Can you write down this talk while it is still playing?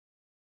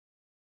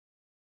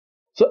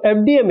So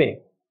FDMA,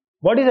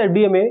 what is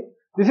FDMA?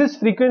 This is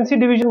frequency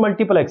division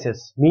multiple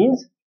access,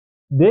 means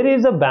there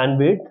is a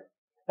bandwidth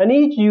and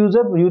each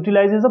user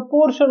utilizes a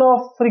portion of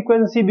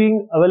frequency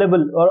being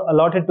available or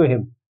allotted to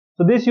him.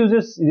 So this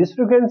uses this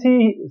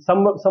frequency,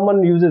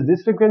 someone uses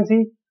this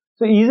frequency.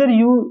 So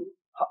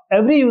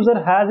every user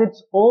has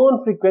its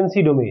own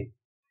frequency domain.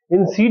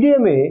 In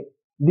CDMA,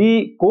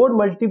 the code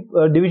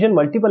division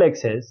multiple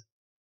access,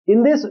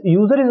 in this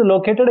user is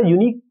located a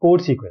unique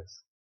code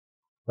sequence,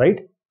 right?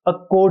 A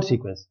code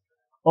sequence.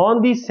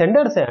 On the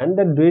sender's end,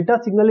 the data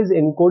signal is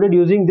encoded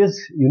using this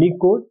unique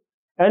code,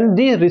 and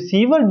the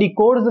receiver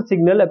decodes the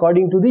signal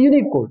according to the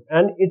unique code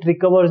and it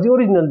recovers the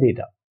original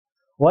data.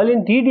 While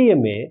in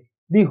TDMA,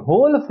 the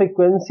whole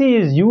frequency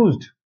is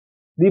used,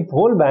 the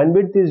whole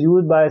bandwidth is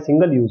used by a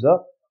single user,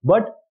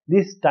 but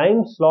this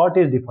time slot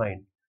is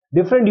defined.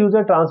 Different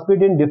users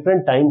transmit in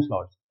different time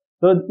slots.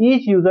 So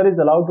each user is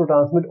allowed to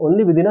transmit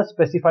only within a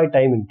specified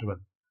time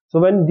interval. So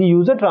when the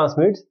user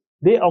transmits,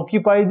 they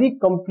occupy the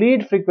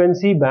complete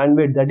frequency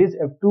bandwidth, that is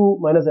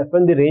f2 minus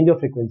f1, the range of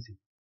frequency.